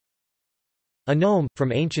A nome,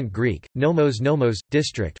 from Ancient Greek, nomos,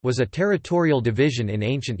 district, was a territorial division in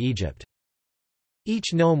ancient Egypt.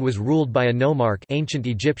 Each nome was ruled by a nomarch, Ancient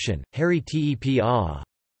Egyptian, Hari Tepa.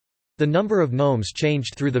 The number of nomes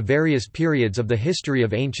changed through the various periods of the history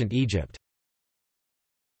of ancient Egypt.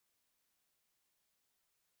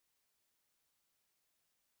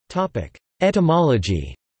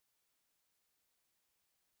 Etymology.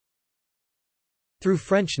 Through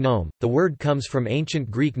French nome, the word comes from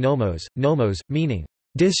ancient Greek nomos, meaning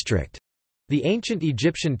district. The ancient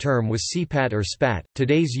Egyptian term was sepat or spat.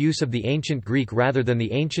 Today's use of the ancient Greek rather than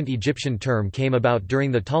the ancient Egyptian term came about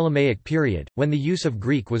during the Ptolemaic period, when the use of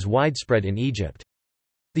Greek was widespread in Egypt.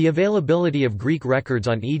 The availability of Greek records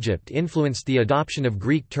on Egypt influenced the adoption of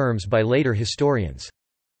Greek terms by later historians.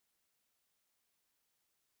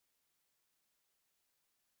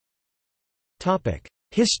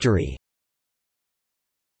 History.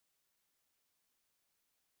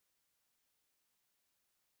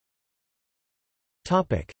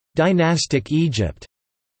 Dynastic Egypt.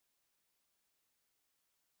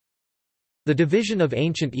 The division of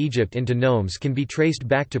ancient Egypt into nomes can be traced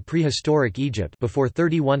back to prehistoric Egypt before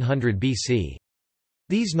 3100 BC.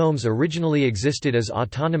 These nomes originally existed as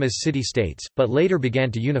autonomous city-states, but later began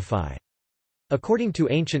to unify. According to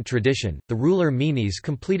ancient tradition, the ruler Menes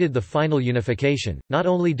completed the final unification. Not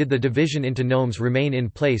only did the division into nomes remain in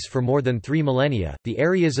place for more than 3 millennia, the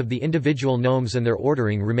areas of the individual nomes and their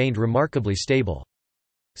ordering remained remarkably stable.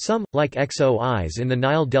 Some, like Xois in the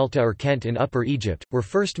Nile Delta or Kent in Upper Egypt, were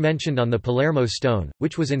first mentioned on the Palermo stone,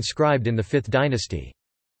 which was inscribed in the 5th dynasty.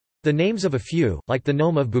 The names of a few, like the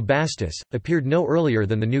nome of Bubastis, appeared no earlier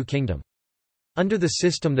than the New Kingdom. Under the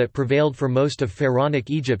system that prevailed for most of Pharaonic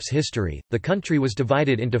Egypt's history, the country was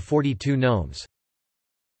divided into 42 nomes.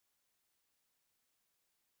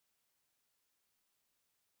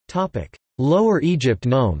 Lower Egypt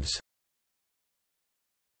nomes.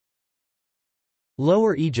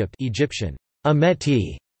 Lower Egypt Egyptian,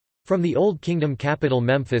 Ameti, from the Old Kingdom capital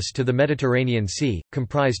Memphis to the Mediterranean Sea,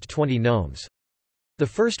 comprised 20 nomes. The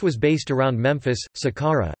first was based around Memphis,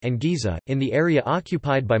 Saqqara, and Giza, in the area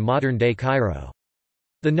occupied by modern-day Cairo.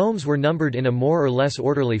 The nomes were numbered in a more or less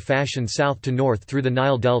orderly fashion south to north through the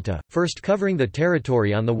Nile Delta, first covering the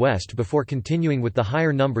territory on the west before continuing with the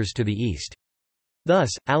higher numbers to the east.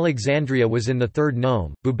 Thus, Alexandria was in the 3rd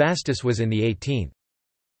nome, Bubastis was in the 18th.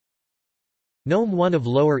 Nome 1 of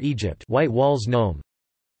Lower Egypt, White Walls Nome.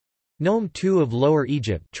 Nome 2 of Lower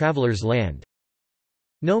Egypt, Travelers' Land.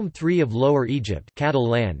 Nome 3 of Lower Egypt, Cattle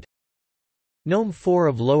Land. Nome 4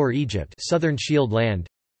 of Lower Egypt, Southern Shield Land.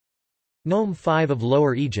 Nome 5 of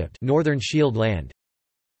Lower Egypt, Northern Shield Land.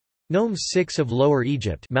 Nome 6 of Lower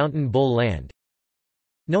Egypt, Mountain Bull Land.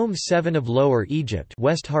 Nome 7 of Lower Egypt,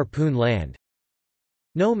 West Harpoon Land.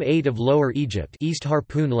 Nome 8 of Lower Egypt, East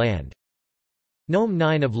Harpoon Land. Nome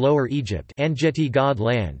 9 of Lower Egypt, Angeti God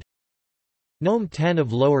Land. Nome 10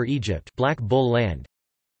 of Lower Egypt, Black Bull Land.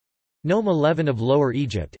 Nome 11 of Lower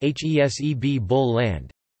Egypt, Heseb Bull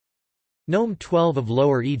Land. Nome 12 of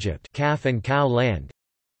Lower Egypt, Calf and Cow Land.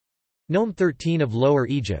 Nome 13 of Lower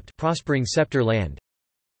Egypt, Prospering Scepter Land.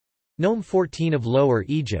 Nome 14 of Lower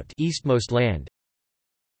Egypt, Eastmost Land.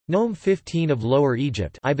 Nome 15 of Lower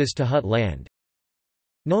Egypt, Ibis Tahut Land.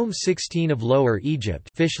 Nome 16 of Lower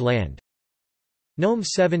Egypt, Fish Land. Nome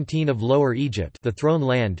 17 of Lower Egypt, the Throne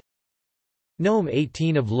Land. Nome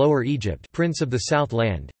 18 of Lower Egypt, Prince of the South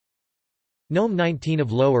Land. Nome 19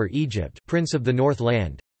 of Lower Egypt, Prince of the North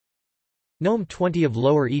Land. Nome 20 of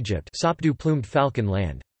Lower Egypt, Sopdu Plumed Falcon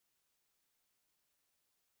Land.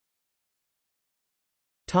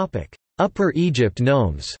 Upper Egypt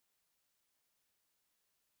nomes.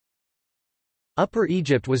 Upper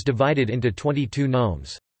Egypt was divided into 22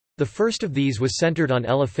 nomes. The first of these was centered on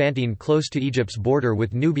Elephantine close to Egypt's border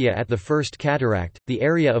with Nubia at the First Cataract, the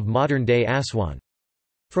area of modern-day Aswan.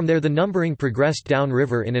 From there the numbering progressed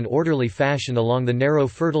downriver in an orderly fashion along the narrow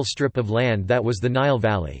fertile strip of land that was the Nile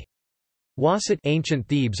Valley. Wasit ancient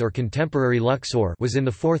Thebes or contemporary Luxor was in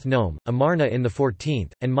the 4th nome, Amarna in the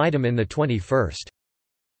 14th, and Midim in the 21st.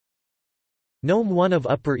 Nome 1 of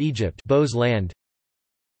Upper Egypt, Bose Land.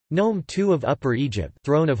 Nome 2 of Upper Egypt,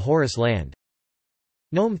 Throne of Horus Land.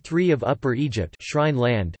 Nome 3 of Upper Egypt, Shrine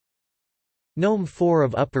Land. Nome 4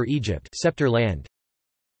 of Upper Egypt, Scepter Land.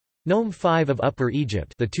 Nome 5 of Upper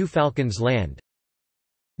Egypt, the Two Falcons Land.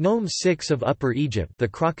 Nome 6 of Upper Egypt, the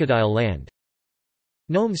Crocodile Land.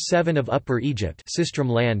 Nome 7 of Upper Egypt, Sistrum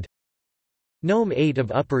Land. Nome 8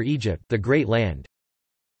 of Upper Egypt, the Great Land.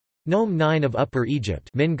 Nome 9 of Upper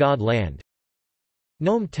Egypt, Min God Land.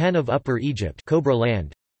 Nome 10 of Upper Egypt, Cobra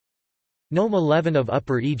Land. Nome 11 of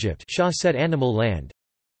Upper Egypt, Shah Set Animal Land.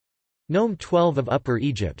 Nome 12 of Upper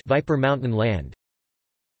Egypt, Viper Mountain Land.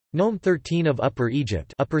 Nome 13 of Upper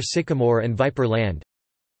Egypt, Upper Sycamore and Viper Land.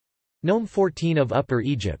 Nome 14 of Upper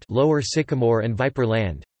Egypt, Lower Sycamore and Viper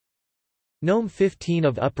Land. Nome 15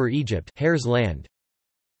 of Upper Egypt, Hare's Land.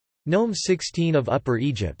 Nome 16 of Upper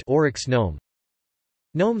Egypt, Oryx Nome.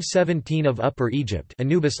 Nome 17 of Upper Egypt,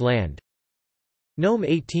 Anubis Land. Nome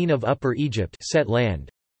 18 of Upper Egypt, Set Land.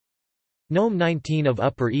 Nome 19 of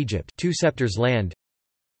Upper Egypt, Two Scepters Land.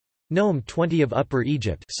 Nome 20 of Upper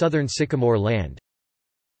Egypt, Southern Sycamore Land.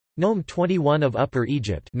 Nome 21 of Upper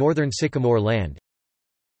Egypt, Northern Sycamore Land.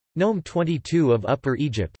 Nome 22 of Upper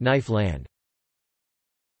Egypt, Knife Land.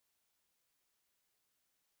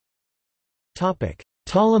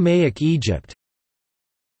 Ptolemaic Egypt.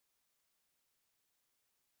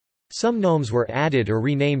 Some nomes were added or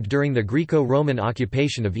renamed during the Greco-Roman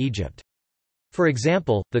occupation of Egypt. For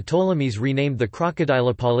example, the Ptolemies renamed the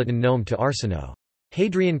Crocodilopolitan nome to Arsinoe.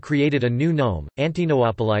 Hadrian created a new nome,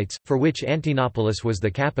 Antinopolites, for which Antinopolis was the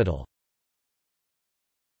capital.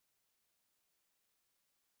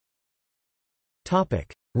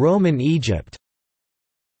 Roman Egypt.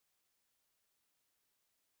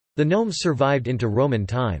 The nomes survived into Roman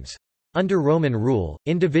times. Under Roman rule,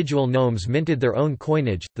 individual nomes minted their own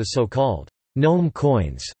coinage, the so-called nome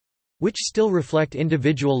coins, which still reflect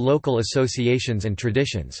individual local associations and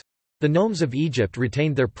traditions. The nomes of Egypt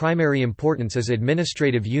retained their primary importance as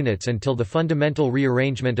administrative units until the fundamental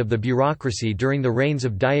rearrangement of the bureaucracy during the reigns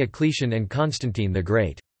of Diocletian and Constantine the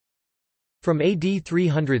Great. From AD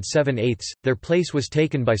 307/8, their place was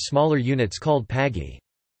taken by smaller units called pagi.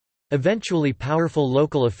 Eventually powerful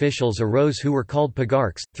local officials arose who were called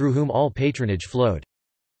pagarchs, through whom all patronage flowed.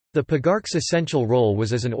 The pagarch's essential role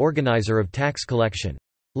was as an organizer of tax collection.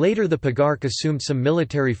 Later the pagarch assumed some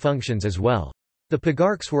military functions as well. The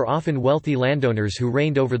pagarchs were often wealthy landowners who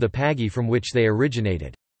reigned over the pagi from which they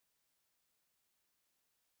originated.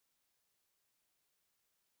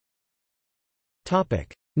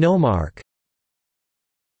 Nomarch.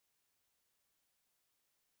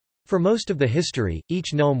 For most of the history,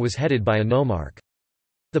 each nome was headed by a nomarch.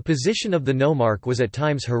 The position of the nomarch was at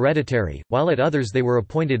times hereditary, while at others they were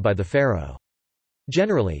appointed by the pharaoh.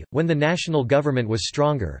 Generally, when the national government was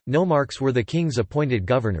stronger, nomarchs were the king's appointed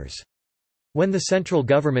governors. When the central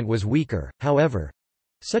government was weaker,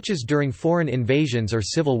 however—such as during foreign invasions or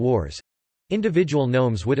civil wars—individual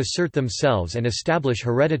nomes would assert themselves and establish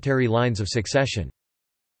hereditary lines of succession.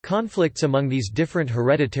 Conflicts among these different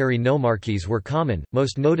hereditary nomarchies were common,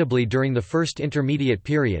 most notably during the First Intermediate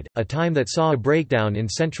Period, a time that saw a breakdown in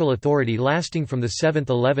central authority lasting from the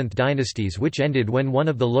 7th–11th dynasties, which ended when one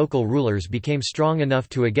of the local rulers became strong enough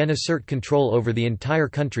to again assert control over the entire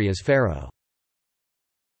country as pharaoh.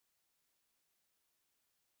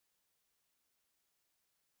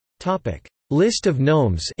 List of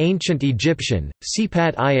nomes Ancient Egyptian,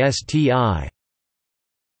 Sepat-Isti.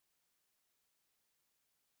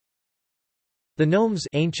 The nomes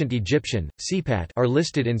Ancient Egyptian, Sepat are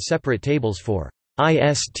listed in separate tables for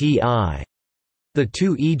Isti, the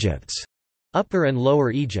two Egypts, Upper and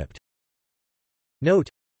Lower Egypt. Note: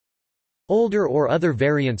 older or other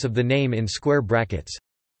variants of the name in square brackets.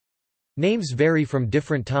 Names vary from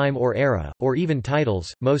different time or era, or even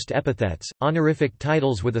titles, most epithets, honorific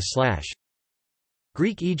titles with a slash.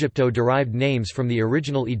 Greek Egypto-derived names from the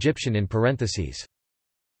original Egyptian in parentheses.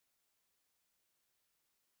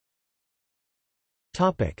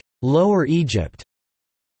 Lower Egypt.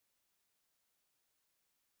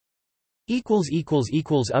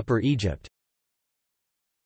 Upper Egypt.